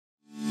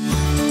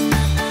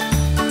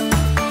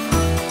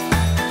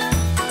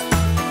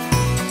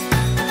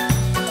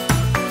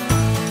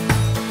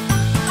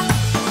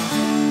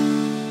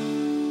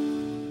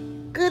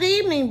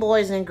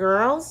boys and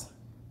girls.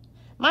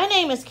 My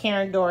name is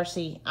Karen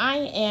Dorsey. I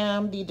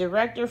am the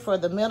director for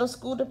the middle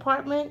school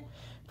department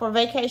for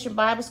Vacation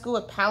Bible School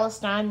at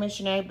Palestine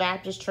Missionary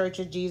Baptist Church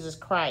of Jesus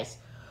Christ.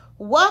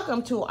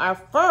 Welcome to our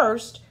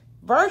first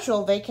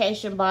virtual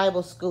Vacation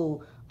Bible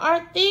School.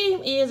 Our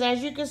theme is,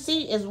 as you can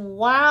see, is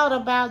wild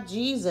about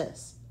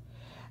Jesus.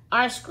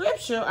 Our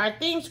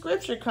theme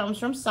scripture comes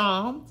from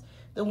Psalms,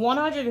 the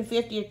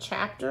 150th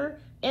chapter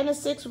and the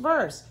 6th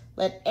verse.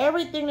 Let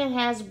everything that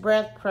has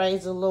breath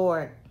praise the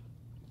Lord.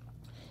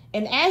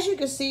 And as you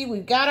can see,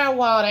 we've got our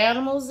wild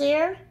animals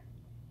there,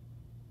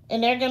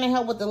 and they're going to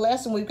help with the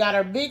lesson. We've got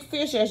our big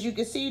fish. As you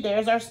can see,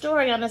 there's our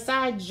story on the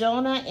side,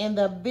 Jonah and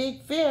the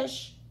big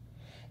fish.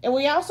 And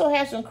we also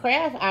have some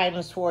craft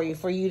items for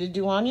you to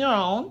do on your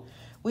own.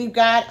 We've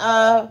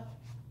got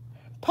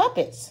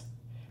puppets.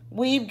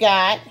 We've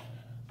got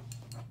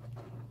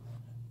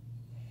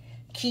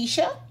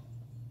Keisha.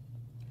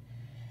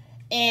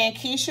 And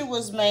Keisha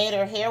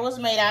her hair was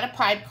made out of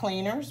pipe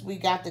cleaners. We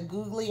got the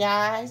googly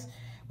eyes.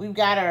 We've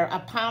got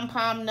a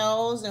pom-pom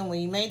nose, and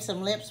we made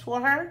some lips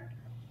for her.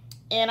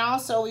 And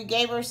also we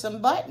gave her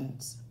some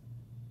buttons.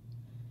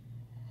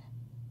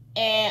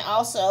 And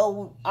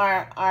also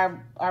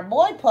our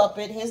boy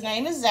puppet, his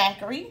name is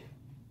Zachary.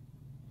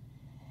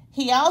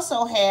 He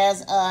also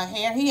has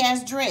hair, he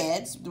has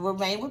dreads that were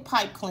made with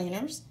pipe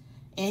cleaners.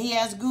 And he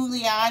has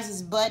googly eyes,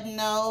 his button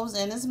nose,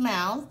 and his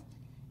mouth.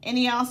 And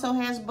he also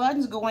has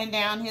buttons going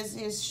down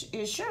his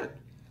shirt.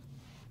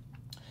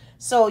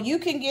 So you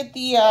can get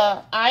the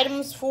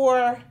items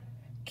for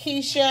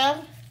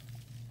Keisha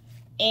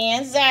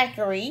and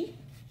Zachary.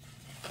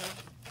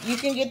 You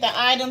can get the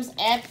items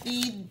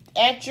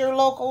at your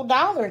local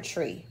Dollar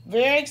Tree.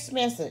 Very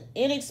expensive,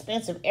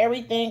 inexpensive.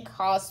 Everything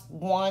costs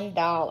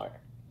 $1.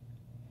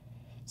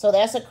 So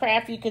that's a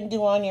craft you can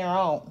do on your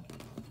own.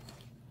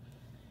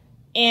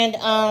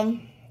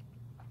 And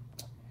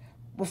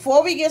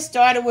before we get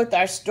started with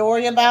our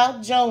story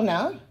about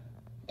Jonah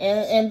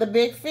and the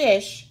big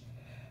fish,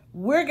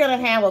 we're going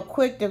to have a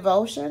quick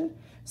devotion.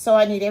 So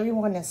I need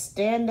everyone to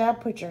stand up,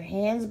 put your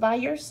hands by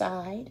your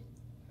side,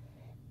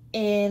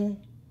 and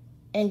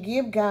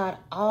give God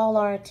all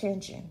our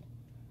attention.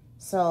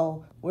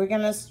 So we're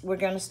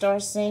gonna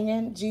start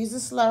singing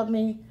Jesus Love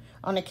Me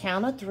on the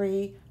count of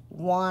 3.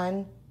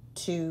 1,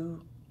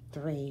 2,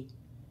 3.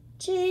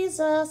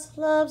 Jesus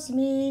loves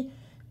me,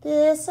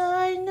 this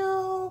I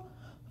know,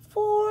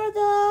 for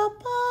the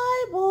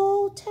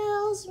Bible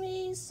tells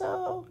me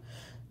so.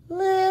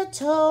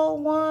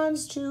 Little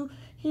ones to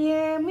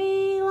hear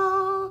me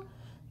long,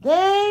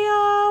 they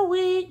are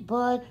weak,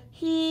 but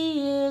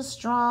he is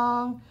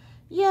strong.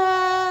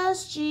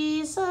 Yes,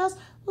 Jesus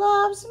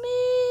loves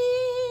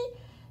me.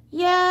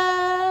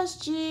 Yes,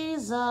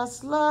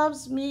 Jesus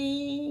loves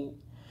me.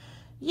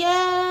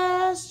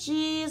 Yes,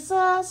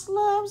 Jesus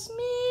loves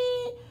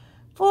me,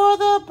 for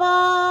the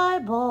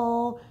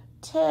Bible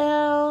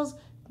tells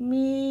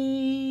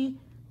me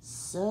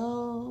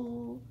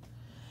so.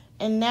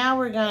 And now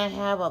we're going to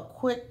have a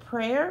quick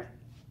prayer.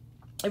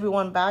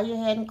 Everyone bow your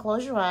head and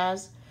close your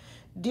eyes.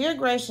 Dear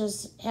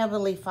gracious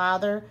Heavenly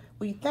Father,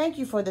 we thank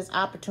you for this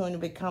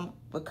opportunity to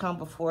come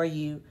before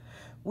you.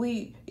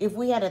 If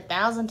we had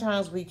 1,000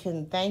 times, we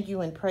can thank you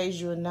and praise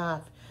you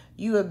enough.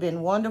 You have been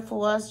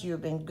wonderful to us. You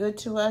have been good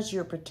to us.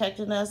 You're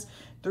protecting us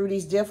through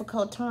these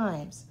difficult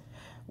times.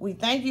 We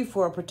thank you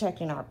for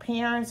protecting our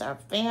parents, our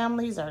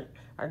families, our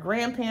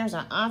grandparents,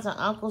 our aunts and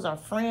uncles, our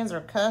friends,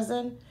 our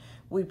cousins.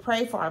 We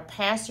pray for our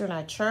pastor in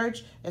our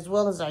church, as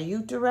well as our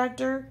youth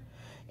director.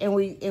 And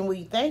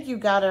we thank you,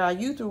 God, that our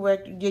youth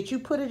director, that you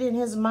put it in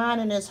his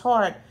mind and his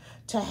heart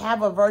to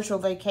have a virtual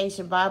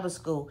Vacation Bible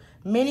School.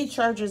 Many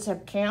churches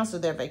have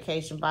canceled their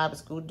Vacation Bible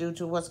School due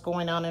to what's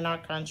going on in our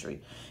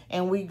country.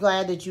 And we're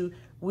glad that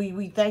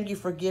we thank you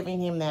for giving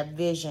him that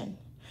vision.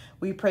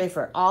 We pray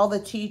for all the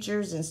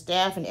teachers and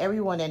staff and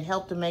everyone that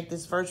helped to make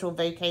this virtual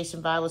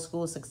Vacation Bible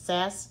School a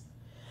success.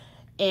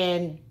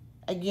 And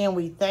again,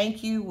 we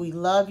thank you, we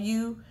love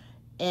you,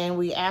 and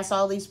we ask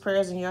all these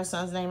prayers in your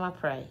son's name I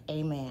pray.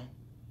 Amen.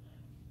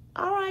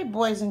 All right,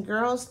 boys and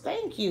girls,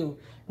 thank you.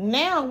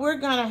 Now we're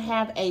going to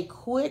have a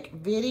quick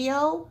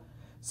video.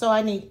 So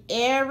I need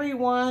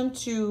everyone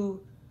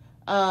to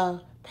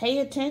pay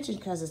attention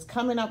because it's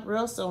coming up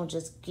real soon.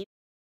 Just